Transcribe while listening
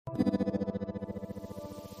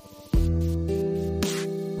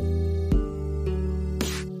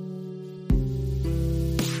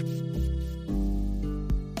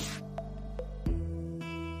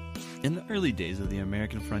early days of the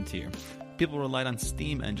American frontier, people relied on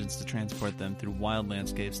steam engines to transport them through wild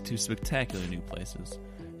landscapes to spectacular new places.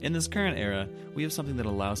 In this current era, we have something that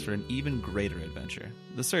allows for an even greater adventure,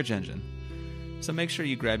 the search engine. So make sure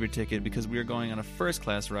you grab your ticket because we are going on a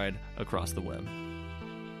first-class ride across the web.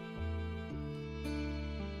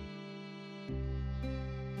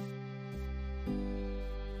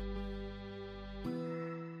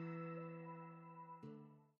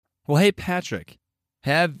 Well, hey, Patrick,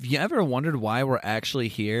 have you ever wondered why we're actually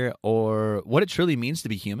here or what it truly means to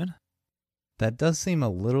be human? That does seem a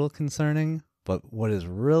little concerning, but what is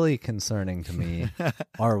really concerning to me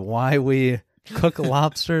are why we cook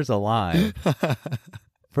lobsters alive.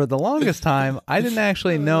 For the longest time, I didn't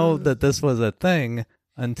actually know that this was a thing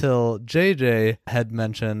until JJ had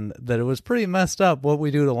mentioned that it was pretty messed up what we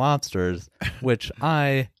do to lobsters, which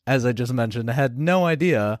I, as I just mentioned, had no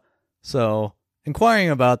idea. So, inquiring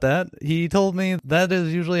about that, he told me that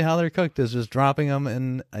is usually how they're cooked, is just dropping them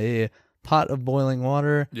in a pot of boiling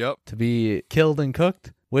water to be killed and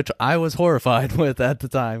cooked, which I was horrified with at the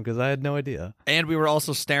time because I had no idea. And we were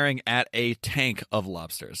also staring at a tank of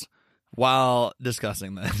lobsters while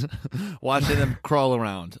discussing this, watching them crawl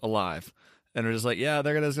around alive. And we're just like, yeah,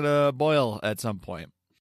 they're just going to boil at some point.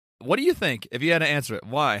 What do you think, if you had to answer it?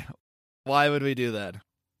 Why? Why would we do that?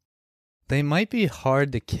 They might be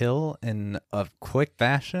hard to kill in a quick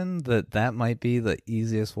fashion, that might be the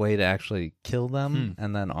easiest way to actually kill them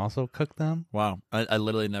and then also cook them. Wow. I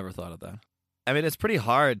literally never thought of that. I mean, it's pretty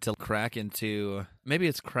hard to crack into, maybe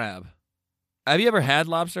it's crab. Have you ever had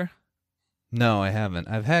lobster? No, I haven't.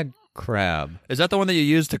 I've had crab. Is that the one that you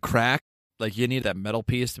use to crack? Like you need that metal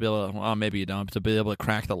piece to be able to, well, maybe you don't, to be able to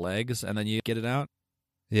crack the legs and then you get it out?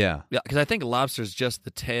 Yeah. Yeah, because I think lobster's just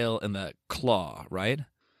the tail and the claw, right?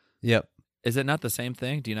 Yep. Is it not the same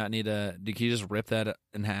thing? Do you not need can you just rip that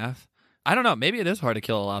in half? I don't know. Maybe it is hard to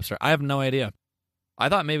kill a lobster. I have no idea. I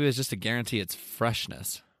thought maybe it was just to guarantee its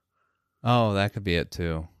freshness. Oh, that could be it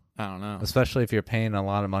too. I don't know. Especially if you're paying a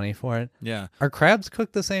lot of money for it. Yeah. Are crabs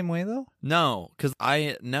cooked the same way though? No, because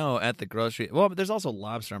I know at the grocery... Well, but there's also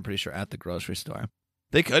lobster, I'm pretty sure, at the grocery store.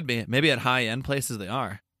 They could be. Maybe at high-end places they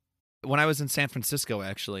are. When I was in San Francisco,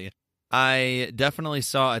 actually, I definitely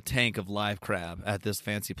saw a tank of live crab at this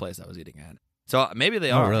fancy place I was eating at. So maybe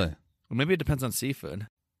they are. Oh, really? Well, maybe it depends on seafood.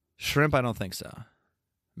 Shrimp, I don't think so.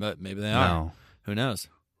 But maybe they are. No. Who knows?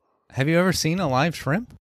 Have you ever seen a live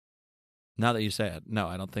shrimp? Now that you say it, no,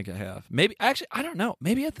 I don't think I have. Maybe, actually, I don't know.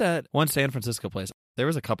 Maybe at that one San Francisco place, there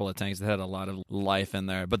was a couple of tanks that had a lot of life in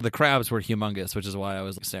there. But the crabs were humongous, which is why I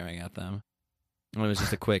was staring at them. And it was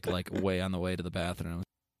just a quick, way on the way to the bathroom.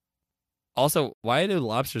 Also, why do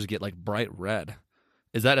lobsters get, bright red?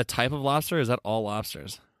 Is that a type of lobster, or is that all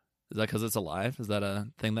lobsters? Is that because it's alive? Is that a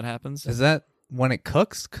thing that happens? Is that when it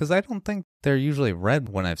cooks? Because I don't think they're usually red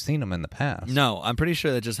when I've seen them in the past. No, I'm pretty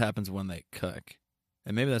sure that just happens when they cook.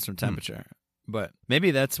 And maybe that's from temperature. But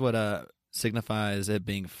maybe that's what signifies it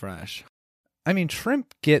being fresh. I mean,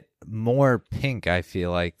 shrimp get more pink, I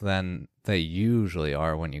feel like, than they usually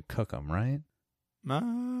are when you cook them, right?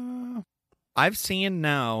 I've seen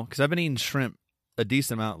now, because I've been eating shrimp a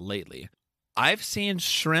decent amount lately, I've seen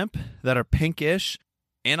shrimp that are pinkish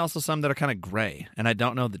and also some that are kind of gray, and I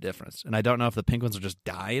don't know the difference. And I don't know if the pink ones are just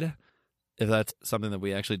dyed, if that's something that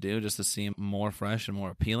we actually do just to seem more fresh and more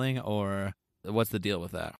appealing, or what's the deal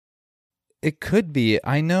with that? It could be.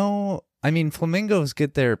 Flamingos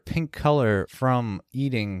get their pink color from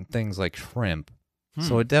eating things like shrimp.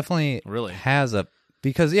 So it definitely really has a...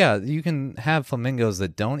 Because, yeah, you can have flamingos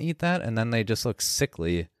that don't eat that, and then they just look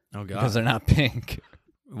sickly. Oh, God. Because they're not pink.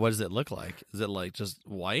 What does it look like? Is it just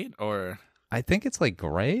white, or... I think it's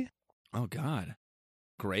gray. Oh, God.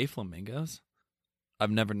 Gray flamingos? I've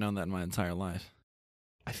never known that in my entire life.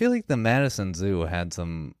 I feel like the Madison Zoo had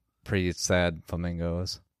some pretty sad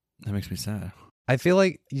flamingos. That makes me sad. I feel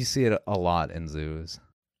like you see it a lot in zoos.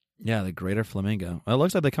 Yeah, the greater flamingo. Well, it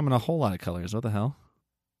looks like they come in a whole lot of colors. What the hell?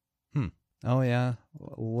 Oh, yeah.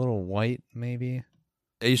 A little white, maybe.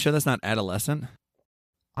 Are you sure that's not adolescent?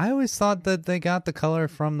 I always thought that they got the color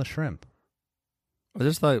from the shrimp. I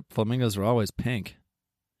just thought flamingos were always pink.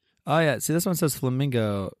 Oh, yeah. See, this one says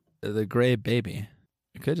flamingo, the gray baby.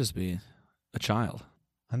 It could just be a child.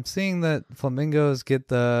 I'm seeing that flamingos get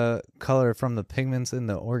the color from the pigments in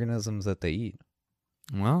the organisms that they eat.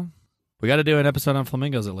 Well, we got to do an episode on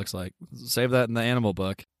flamingos, it looks like. Save that in the animal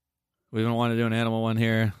book. We don't want to do an animal one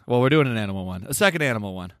here. Well, we're doing an animal one. A second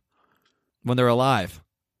animal one. When they're alive.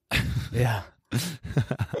 Yeah.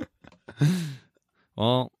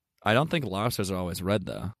 Well, I don't think lobsters are always red,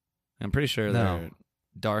 though. I'm pretty sure they're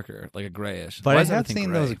darker, like a grayish. But I have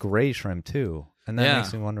seen those gray shrimp, too. And that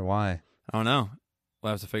makes me wonder why. I don't know.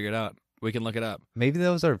 We'll have to figure it out. We can look it up. Maybe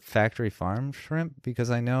those are factory farm shrimp,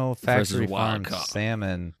 because I know factory farm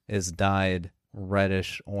salmon is dyed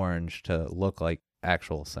reddish orange to look like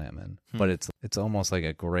actual salmon, but it's almost like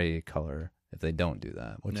a gray color if they don't do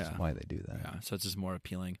that, which is why they do that. Yeah, so it's just more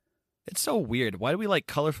appealing. It's so weird. Why do we like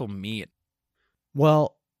colorful meat?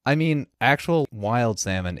 Well, I mean, actual wild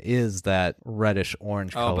salmon is that reddish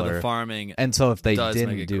orange color. But the farming, and so if they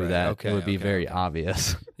didn't do gray. that, it would be very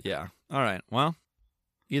obvious. Yeah. All right. Well,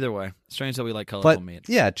 either way, strange that we like colorful meat.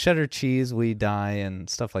 Yeah, cheddar cheese we dye and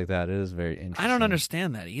stuff like that. It is very interesting. I don't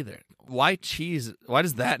understand that either. Why cheese? Why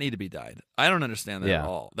does that need to be dyed? I don't understand that at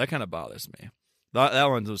all. That kind of bothers me. That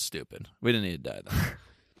one was stupid. We didn't need to dye that.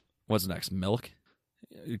 What's next? Milk?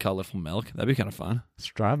 Colorful milk? That'd be kind of fun.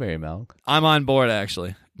 Strawberry milk. I'm on board,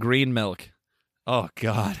 actually. Green milk. Oh,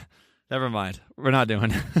 God. Never mind. We're not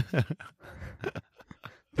doing it.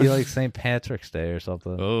 Be like St. Patrick's Day or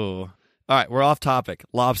something. Oh. All right, we're off topic.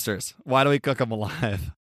 Lobsters. Why do we cook them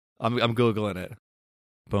alive? I'm Googling it.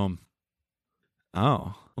 Boom.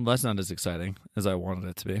 Oh. Well, that's not as exciting as I wanted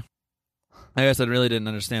it to be. I guess I really didn't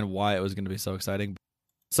understand why it was going to be so exciting.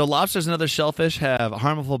 So lobsters and other shellfish have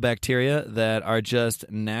harmful bacteria that are just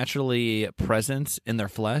naturally present in their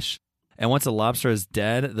flesh. And once a lobster is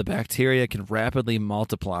dead, the bacteria can rapidly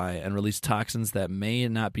multiply and release toxins that may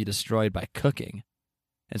not be destroyed by cooking.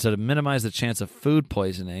 And so to minimize the chance of food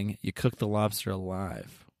poisoning, you cook the lobster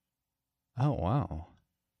alive. Oh, wow.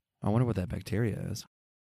 I wonder what that bacteria is.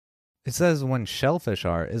 It says when shellfish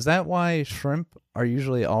are. Is that why shrimp are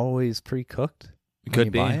usually always pre-cooked?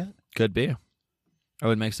 Could be. Could be. That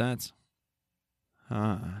would make sense.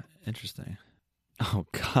 Interesting. Oh,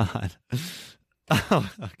 God.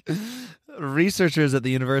 Researchers at the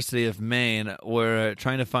University of Maine were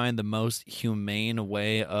trying to find the most humane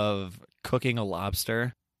way of cooking a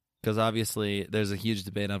lobster, because obviously there's a huge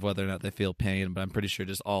debate on whether or not they feel pain, but I'm pretty sure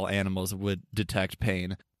just all animals would detect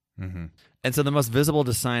pain. Mm-hmm. And so the most visible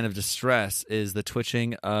sign of distress is the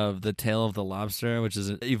twitching of the tail of the lobster, which is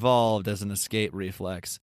evolved as an escape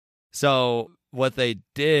reflex. So what they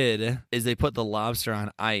did is they put the lobster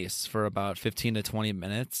on ice for about 15 to 20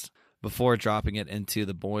 minutes before dropping it into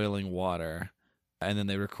the boiling water. And then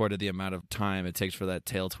they recorded the amount of time it takes for that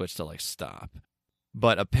tail twitch to stop.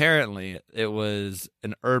 But apparently it was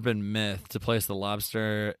an urban myth to place the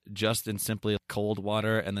lobster just in simply cold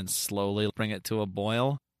water and then slowly bring it to a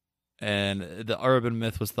boil. And the urban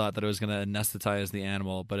myth was thought that it was going to anesthetize the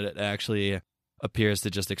animal, but it actually appears to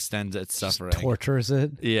just extend its suffering. Just tortures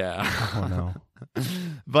it? Yeah. Oh, no.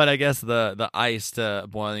 But I guess the ice to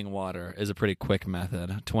boiling water is a pretty quick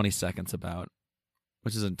method. 20 seconds about.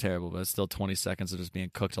 Which isn't terrible, but it's still 20 seconds of just being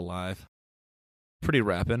cooked alive. Pretty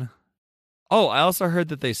rapid. Oh, I also heard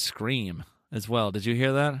that they scream as well. Did you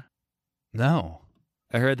hear that? No.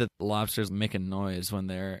 I heard that lobsters make a noise when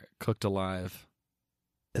they're cooked alive.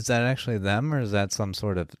 Is that actually them, or is that some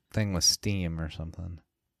sort of thing with steam or something?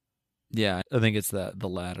 Yeah, I think it's the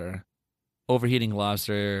latter. Overheating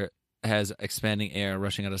lobster has expanding air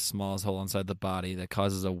rushing out a small hole inside the body that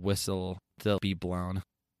causes a whistle to be blown.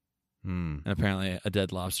 And apparently a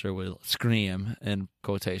dead lobster will scream in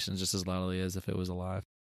quotations just as loudly as if it was alive.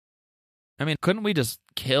 I mean, couldn't we just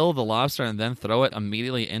kill the lobster and then throw it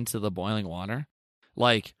immediately into the boiling water?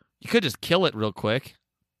 Like, you could just kill it real quick.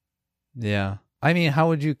 Yeah. I mean, how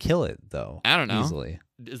would you kill it, though? I don't know. Easily.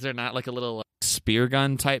 Is there not like a little spear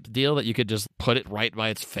gun type deal that you could just put it right by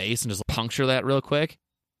its face and just puncture that real quick?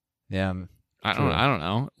 Yeah. I don't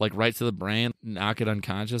know. Like right to the brain, knock it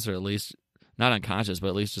unconscious, or at least not unconscious, but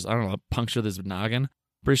at least just, I don't know, puncture this noggin.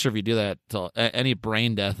 Pretty sure if you do that, any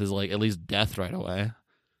brain death is like at least death right away.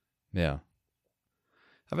 Yeah.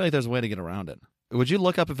 I feel like there's a way to get around it. Would you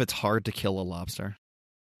look up if it's hard to kill a lobster?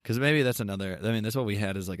 Because maybe that's another, I mean, that's what we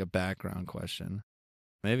had as like a background question.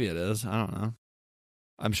 Maybe it is. I don't know.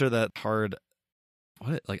 I'm sure that hard,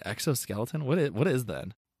 like exoskeleton? What is that?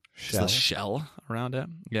 Shell. Just a shell around it?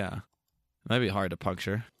 Yeah. It might be hard to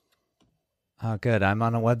puncture. Oh, good. I'm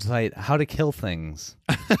on a website, How to Kill Things.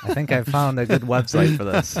 I think I found a good website for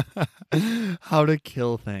this. How to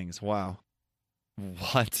kill things. Wow.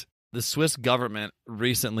 What? The Swiss government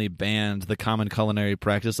recently banned the common culinary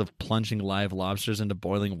practice of plunging live lobsters into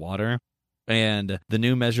boiling water. And the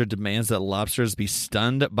new measure demands that lobsters be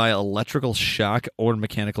stunned by electrical shock or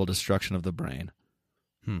mechanical destruction of the brain.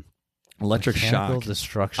 Electric mechanical shock.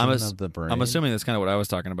 Destruction of the brain. I'm assuming that's kind of what I was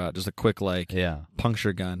talking about. Just a quick,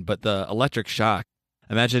 puncture gun. But the electric shock,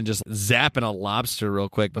 imagine just zapping a lobster real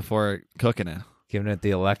quick before cooking it. Giving it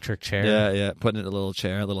the electric chair. Yeah. Putting it in a little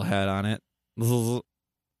chair, a little hat on it.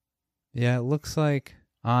 Yeah, it looks like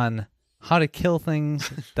on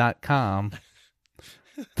howtokillthings.com,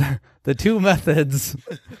 the two methods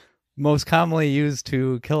most commonly used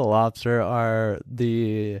to kill a lobster are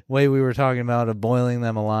the way we were talking about of boiling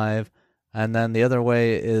them alive. And then the other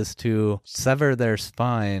way is to sever their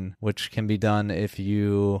spine, which can be done if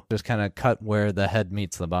you just kind of cut where the head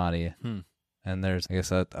meets the body. And there's, I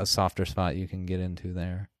guess, a softer spot you can get into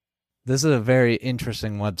there. This is a very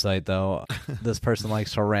interesting website, though. This person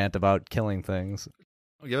likes to rant about killing things.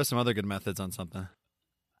 Give us some other good methods on something.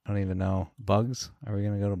 I don't even know. Bugs? Are we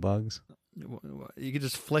going to go to bugs? You could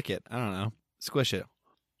just flick it. I don't know. Squish it.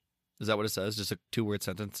 Is that what it says? Just a 2-word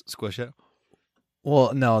sentence. Squish it?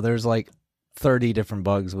 Well, no, there's like 30 different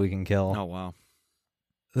bugs we can kill. Oh, wow.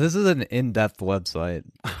 This is an in-depth website.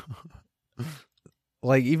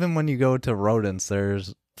 Like, even when you go to rodents,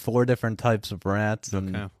 there's 4 different types of rats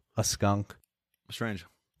and a skunk. Strange.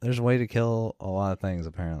 There's a way to kill a lot of things,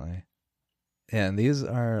 apparently. Yeah, and these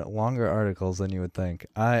are longer articles than you would think.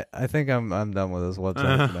 I think I'm done with this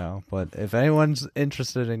website for now. But if anyone's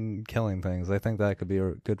interested in killing things, I think that could be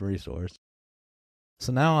a good resource.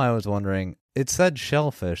 So now I was wondering, it said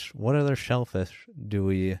shellfish. What other shellfish do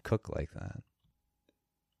we cook like that?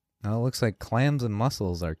 Now it looks like clams and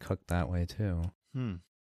mussels are cooked that way too.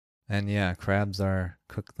 And yeah, crabs are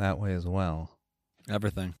cooked that way as well.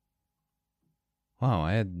 Everything. Wow,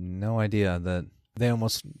 I had no idea that they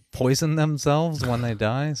almost poison themselves when they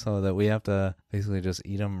die, so that we have to basically just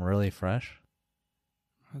eat them really fresh.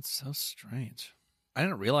 That's so strange. I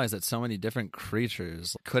didn't realize that so many different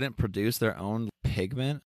creatures couldn't produce their own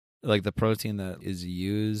pigment, like the protein that is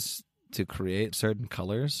used to create certain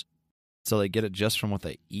colors. So they get it just from what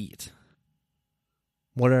they eat.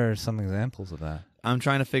 What are some examples of that? I'm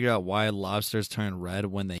trying to figure out why lobsters turn red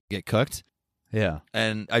when they get cooked. Yeah.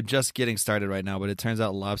 And I'm just getting started right now, but it turns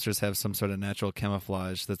out lobsters have some sort of natural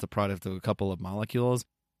camouflage that's the product of a couple of molecules.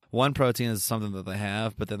 One protein is something that they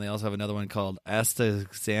have, but then they also have another one called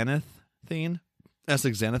astaxanthine,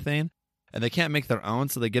 and they can't make their own,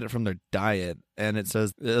 so they get it from their diet. And it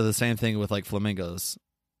says the same thing with like flamingos,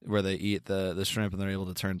 where they eat the shrimp and they're able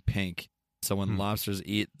to turn pink. So when lobsters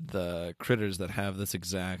eat the critters that have this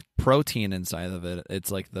exact protein inside of it, it's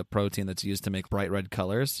like the protein that's used to make bright red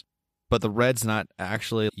colors. But the red's not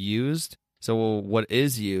actually used. So what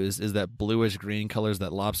is used is that bluish green colors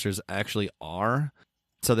that lobsters actually are.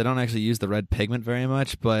 So they don't actually use the red pigment very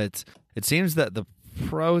much, but it seems that the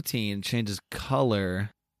protein changes color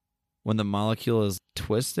when the molecule is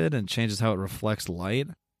twisted and changes how it reflects light.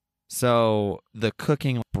 So the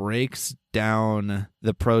cooking breaks down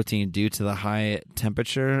the protein due to the high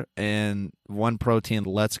temperature, and one protein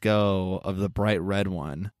lets go of the bright red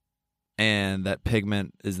one. And that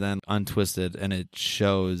pigment is then untwisted, and it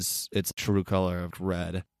shows its true color of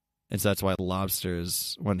red. And so that's why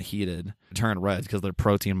lobsters, when heated, turn red, because their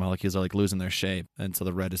protein molecules are like losing their shape. And so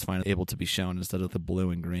the red is finally able to be shown instead of the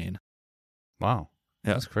blue and green. Wow.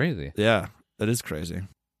 Yeah. That's crazy. Yeah, that is crazy.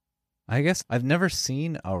 I guess I've never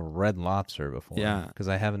seen a red lobster before. Yeah. Because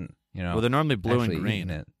I haven't, Well, they're normally blue and actually green.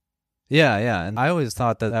 eaten it. Yeah, yeah. And I always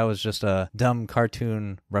thought that that was just a dumb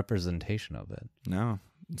cartoon representation of it. No,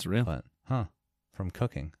 it's real. But, from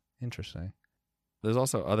cooking. Interesting. There's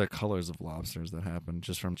also other colors of lobsters that happen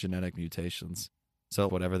just from genetic mutations. So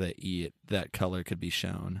whatever they eat, that color could be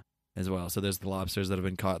shown as well. So there's the lobsters that have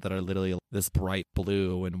been caught that are literally this bright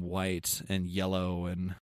blue and white and yellow.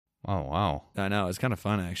 And Oh, wow. I know, it's kind of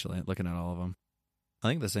fun, actually, looking at all of them. I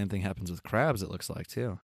think the same thing happens with crabs, it looks like,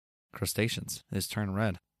 too. Crustaceans. They just turn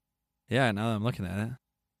red. Yeah, now that I'm looking at it.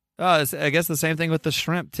 Oh, I guess the same thing with the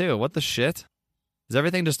shrimp, too. What the shit? Does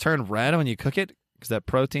everything just turn red when you cook it? Because that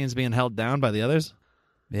protein's being held down by the others?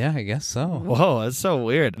 Yeah, I guess so. Whoa, that's so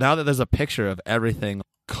weird. Now that there's a picture of everything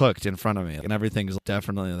cooked in front of me, and everything's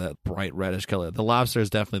definitely that bright reddish color. The lobster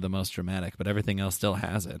is definitely the most dramatic, but everything else still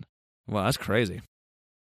has it. Wow, that's crazy.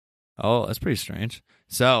 Oh, that's pretty strange.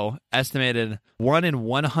 So, estimated 1 in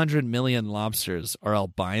 100 million lobsters are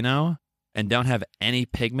albino and don't have any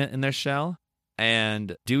pigment in their shell.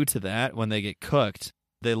 And due to that, when they get cooked,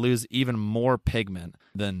 they lose even more pigment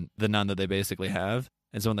than the none that they basically have.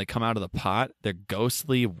 And so when they come out of the pot, they're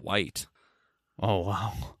ghostly white. Oh,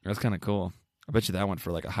 wow. That's kind of cool. I bet you that went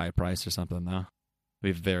for like a high price or something, though. It'd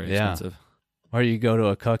be very expensive. Or you go to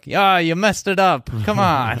a cook. Ah, you messed it up. Come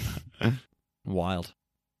on. Wild.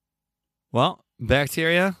 Well,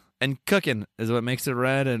 bacteria and cooking is what makes it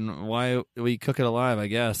red and why we cook it alive, I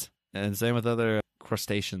guess. And same with other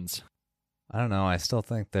crustaceans. I don't know. I still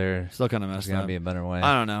think there's Still kind of messed got to up. be a better way.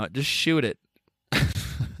 I don't know. Just shoot it.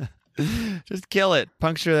 Just kill it.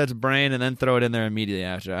 Puncture its brain and then throw it in there immediately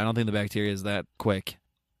after. I don't think the bacteria is that quick.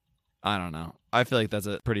 I don't know. I feel like that's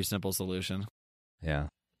a pretty simple solution. Yeah.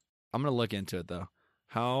 I'm going to look into it, though.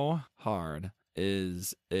 How hard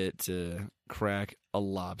is it to crack a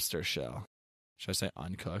lobster shell. Should I say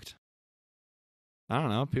uncooked? I don't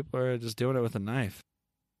know. People are just doing it with a knife.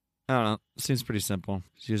 I don't know. Seems pretty simple.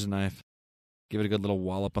 Just use a knife. Give it a good little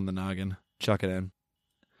wallop on the noggin. Chuck it in.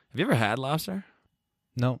 Have you ever had lobster?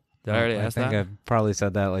 No. Did I already ask that? I think I've probably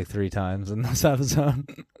said that like 3 times in this episode.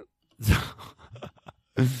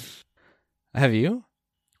 Have you?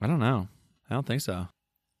 I don't know. I don't think so.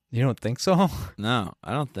 You don't think so? No,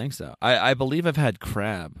 I don't think so. I believe I've had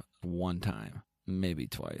crab one time. Maybe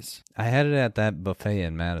twice. I had it at that buffet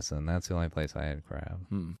in Madison. That's the only place I had crab.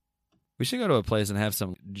 We should go to a place and have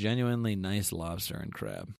some genuinely nice lobster and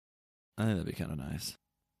crab. I think that'd be kind of nice.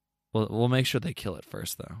 We'll make sure they kill it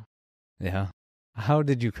first, though. Yeah. How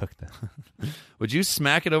did you cook that? Would you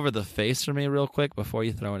smack it over the face for me real quick before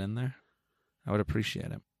you throw it in there? I would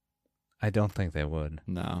appreciate it. I don't think they would.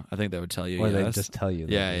 No, I think they would tell you or yes. Or they'd just tell you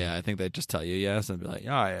that. Yeah. I think they'd just tell you yes and be like,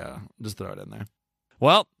 oh, yeah, just throw it in there.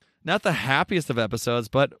 Well, not the happiest of episodes,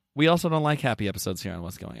 but we also don't like happy episodes here on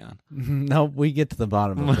What's Going On. No, we get to the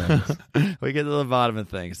bottom of things. We get to the bottom of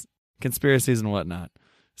things. Conspiracies and whatnot.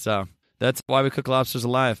 So that's why we cook lobsters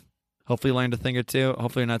alive. Hopefully you learned a thing or two.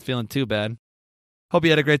 Hopefully you're not feeling too bad. Hope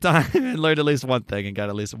you had a great time and learned at least one thing and got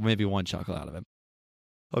at least maybe one chuckle out of it.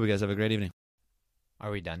 Hope you guys have a great evening.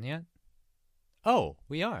 Are we done yet? Oh,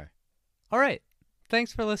 we are. All right.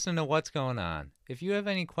 Thanks for listening to What's Going On. If you have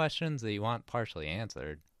any questions that you want partially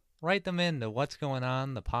answered, write them in to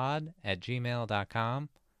what'sgoingonthepod@gmail.com.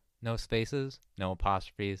 No spaces, no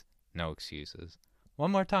apostrophes, no excuses.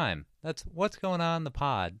 One more time. That's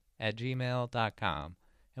what'sgoingonthepod@gmail.com.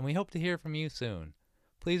 And we hope to hear from you soon.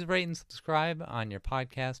 Please rate and subscribe on your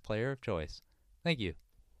podcast player of choice. Thank you.